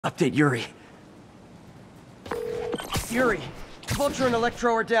Update Yuri. Yuri, Vulture and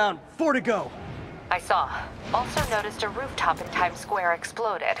Electro are down. 4 to go. I saw. Also noticed a rooftop in Times Square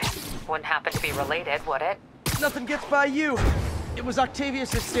exploded. Wouldn't happen to be related, would it? Nothing gets by you. It was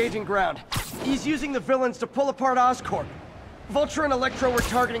Octavius' staging ground. He's using the villains to pull apart Oscorp. Vulture and Electro were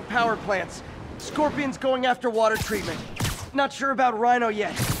targeting power plants. Scorpion's going after water treatment. Not sure about Rhino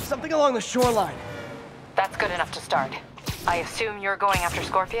yet. Something along the shoreline. That's good enough to start. I assume you're going after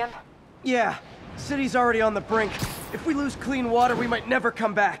Scorpion? Yeah. City's already on the brink. If we lose clean water, we might never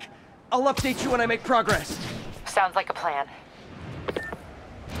come back. I'll update you when I make progress. Sounds like a plan.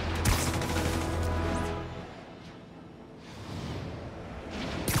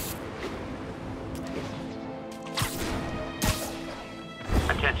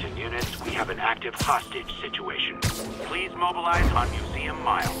 Attention units, we have an active hostage situation. Please mobilize on Museum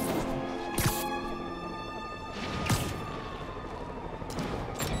Mile.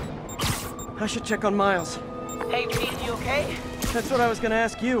 I should check on Miles. Hey, Pete, you okay? That's what I was gonna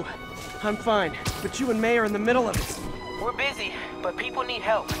ask you. I'm fine, but you and May are in the middle of it. We're busy, but people need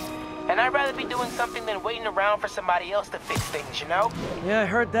help. And I'd rather be doing something than waiting around for somebody else to fix things, you know? Yeah, I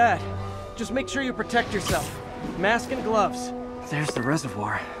heard that. Just make sure you protect yourself. Mask and gloves. There's the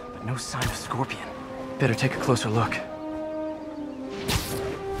reservoir, but no sign of Scorpion. Better take a closer look.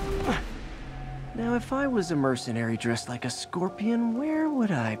 Now, if I was a mercenary dressed like a scorpion, where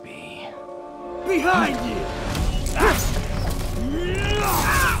would I be? Behind you!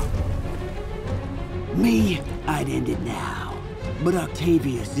 Me, I'd end it now. But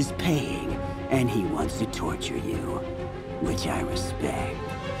Octavius is paying, and he wants to torture you, which I respect.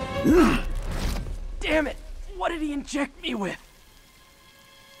 Damn it! What did he inject me with?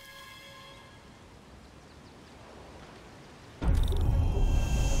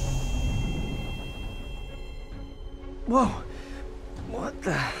 Whoa! What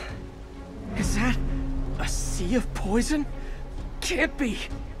the... Is that a sea of poison? Can't be.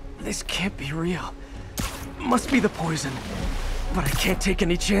 This can't be real. Must be the poison. But I can't take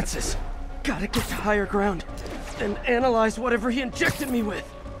any chances. Gotta get to higher ground and analyze whatever he injected me with.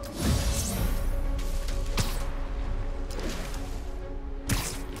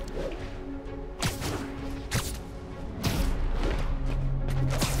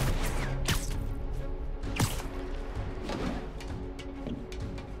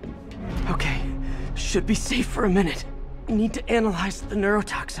 Should be safe for a minute. Need to analyze the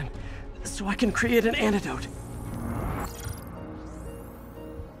neurotoxin, so I can create an antidote.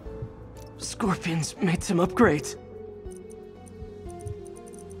 Scorpion's made some upgrades.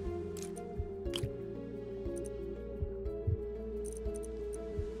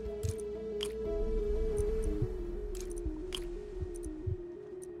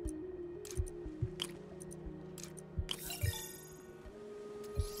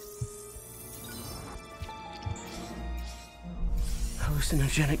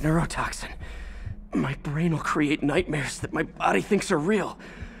 Hallucinogenic neurotoxin. My brain will create nightmares that my body thinks are real.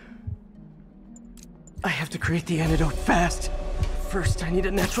 I have to create the antidote fast. First, I need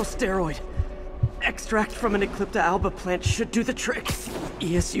a natural steroid. Extract from an Eclipta alba plant should do the trick.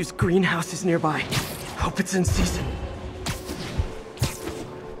 ESU's greenhouse is nearby. Hope it's in season.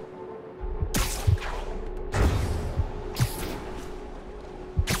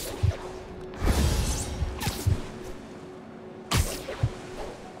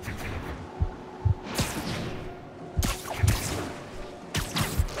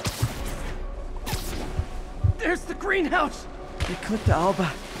 There's the greenhouse! The Eclipta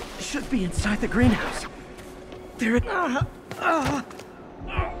alba should be inside the greenhouse. There it... Is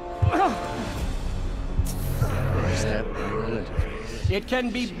that neural interface? It can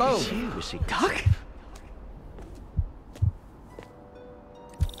be both. Seriously, Doc?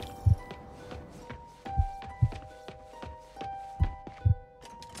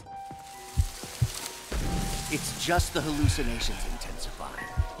 It's just the hallucinations intensifying.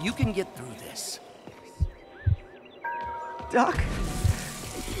 You can get through this. Doc?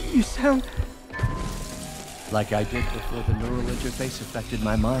 You sound... Like I did before the neural interface affected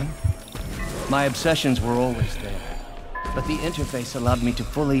my mind. My obsessions were always there, but the interface allowed me to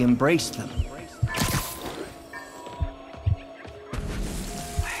fully embrace them.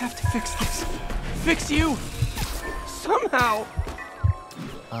 I have to fix this. Fix you! Somehow!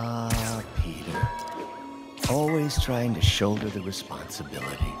 Ah, Peter. Always trying to shoulder the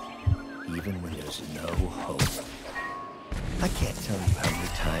responsibility, even when there's no hope. I can't tell you how many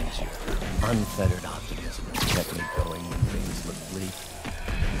times your unfettered optimism has kept me going when things look bleak.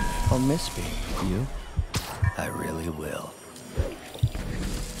 I'll miss being with you. I really will.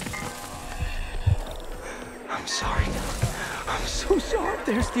 I'm sorry. I'm so sorry.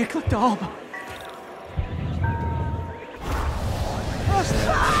 There's the eclectalb.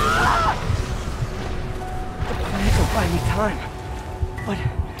 The plant will buy me time, but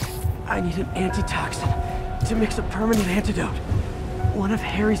I need an antitoxin to mix a permanent antidote. One of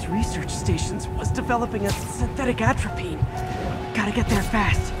Harry's research stations was developing a synthetic atropine. Gotta get there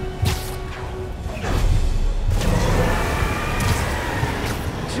fast.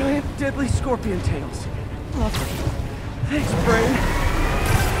 Giant deadly scorpion tails. Lovely. Thanks, Brain.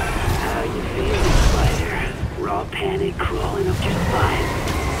 How you feeling, Spider? Raw panic crawling up your spine.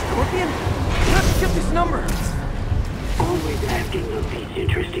 Scorpion? How'd you get this number? Always asking these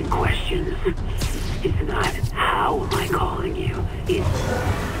interesting questions. It's not how am I calling you, it's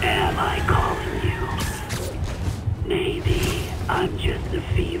am I calling you? Maybe I'm just the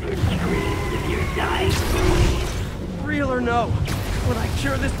fevered screams of your dying brain. Real or no? When I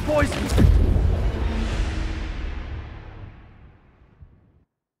cure this poison...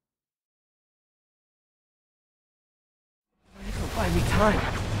 It'll buy me time,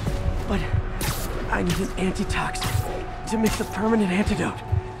 but I need an antitoxin to mix a permanent antidote.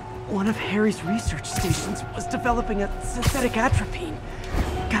 One of Harry's research stations was developing a synthetic atropine.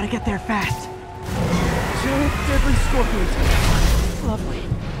 Gotta get there fast. Giant deadly scorpion tails. Lovely.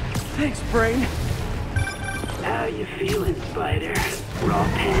 Thanks, Brain. How you feeling, Spider? Raw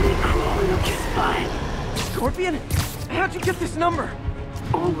panic crawling up your spine. Scorpion? How'd you get this number?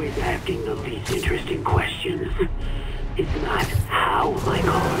 Always asking the least interesting questions. It's not how am I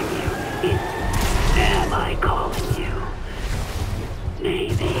calling you, it's am I calling you?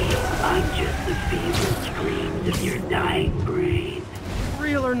 Maybe I'm just the fevered screams of your dying brain.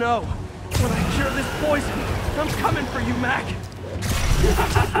 Real or no? When I cure this poison, I'm coming for you, Mac.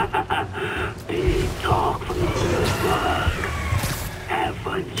 Big talk from the little bug. Have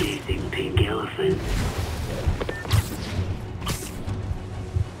fun chasing pink elephants.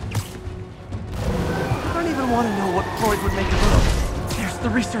 I don't even want to know what Freud would make of it. There's the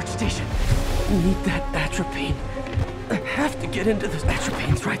research station. Need that atropine. I have to get into this.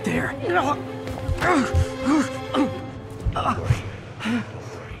 Atropine's right there.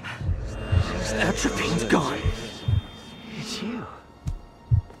 Atropine's gone. It's you.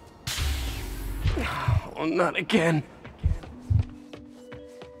 Oh, not again.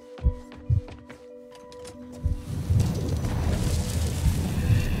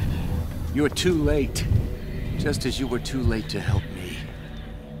 You're too late. Just as you were too late to help me.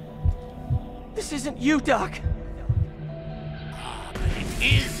 This isn't you, Doc. But it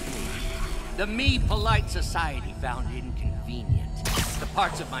is me. The me polite society found inconvenient. The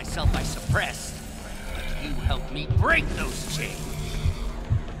parts of myself I suppressed. But you helped me break those chains.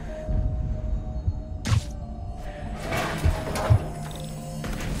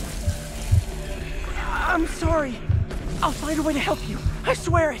 I'm sorry. I'll find a way to help you. I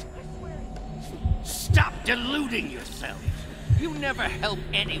swear it. Stop deluding yourself. You never help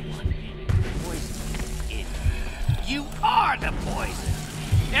anyone. Poison is in. You are the poison.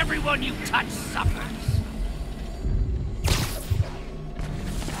 Everyone you touch suffers.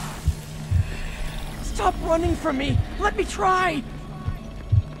 Stop running from me. Let me try.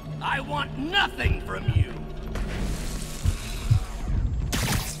 I want nothing from you.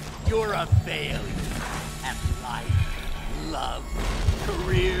 You're a failure. At life, love,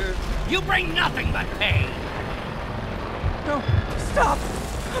 career. You bring nothing but pain. No, stop.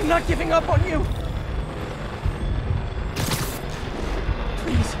 I'm not giving up on you.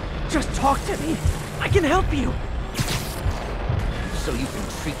 Please, just talk to me. I can help you. So you can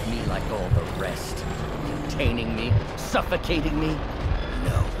treat me like all the rest. Containing me, suffocating me.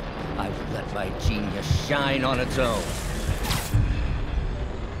 No, I will let my genius shine on its own.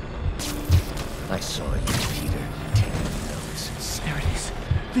 I saw you, Peter, taking notes. There it is.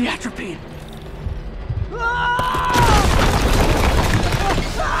 The atropine.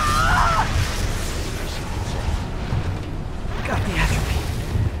 Got the atropine.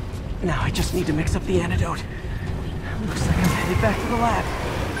 Now I just need to mix up the antidote. Looks like I'm headed back to the lab.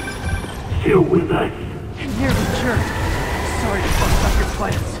 Still with us. Nearly cured. Sorry to bust up your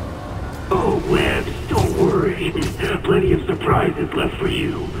plans. Oh, Webbs, don't worry. Plenty of surprises left for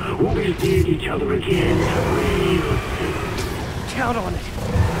you. We'll be seeing each other again real soon. Count on it.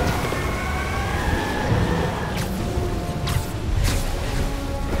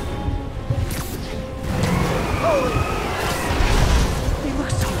 Oh! They look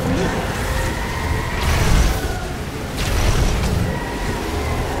so real.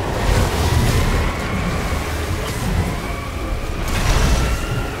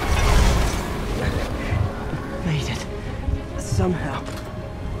 Made it. Somehow.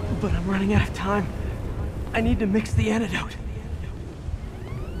 But I'm running out of time. I need to mix the antidote.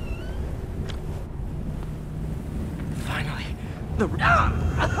 The...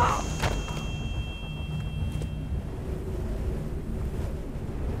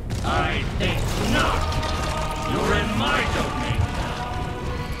 I think not. You're in my domain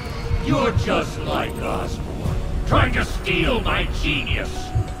now. You're just like Osborn, trying to steal my genius.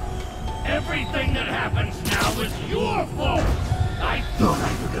 Everything that happens now is your fault. I Thought I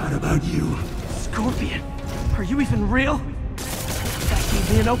forgot about you. Scorpion, are you even real? That gave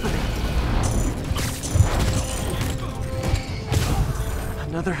me an opening.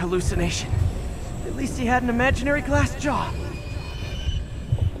 Another hallucination. At least he had an imaginary glass jaw.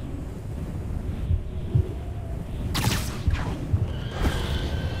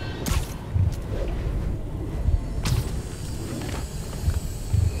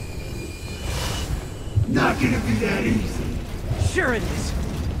 Not gonna be that easy. Sure it is.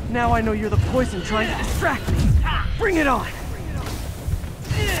 Now I know you're the poison trying to distract me. Bring it on!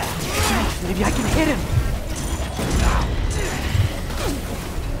 Maybe I can hit him!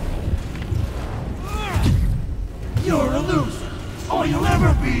 You're a loser. All you'll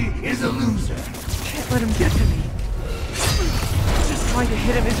ever be is a loser. Can't let him get to me. Just trying to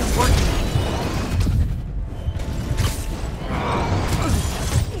hit him isn't working.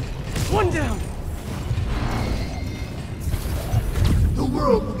 One down! The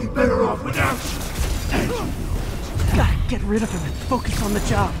world will be better off without you. And you know it. Gotta get rid of him and focus on the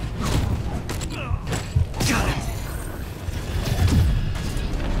job. Got him.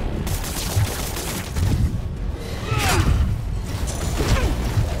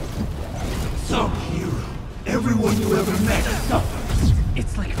 Some hero. Everyone you ever met suffers.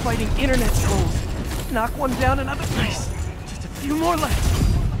 It's like fighting internet trolls. Knock one down, another place. Just a few more left.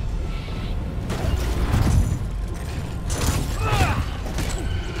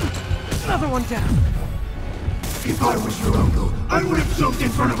 Another one down. If I was your uncle, I would have jumped in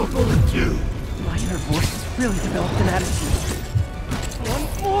front of a bullet too. My inner voice has really developed an attitude. One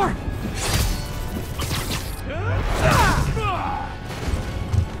more!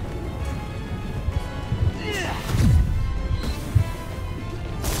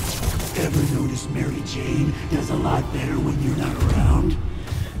 Ever notice Mary Jane does a lot better when you're not around?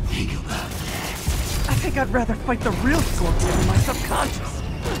 Think about that. I think I'd rather fight the real Scorpion in my subconscious.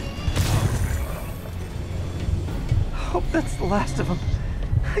 Hope that's the last of them.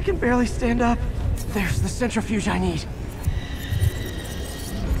 I can barely stand up. There's the centrifuge I need.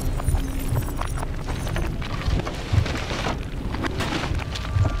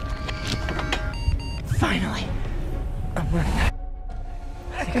 Finally. I'm running out.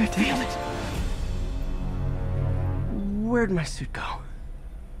 I think I feel it. Where'd my suit go?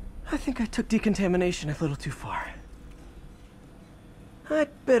 I think I took decontamination a little too far.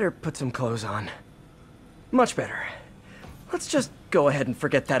 I'd better put some clothes on. Much better. Let's just go ahead and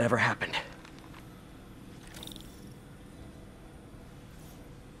forget that ever happened.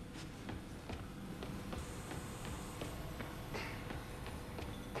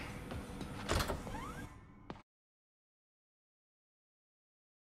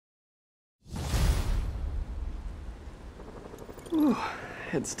 Ooh,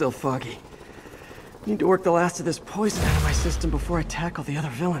 head's still foggy. Need to work the last of this poison out of my system before I tackle the other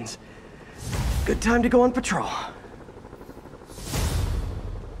villains. Good time to go on patrol.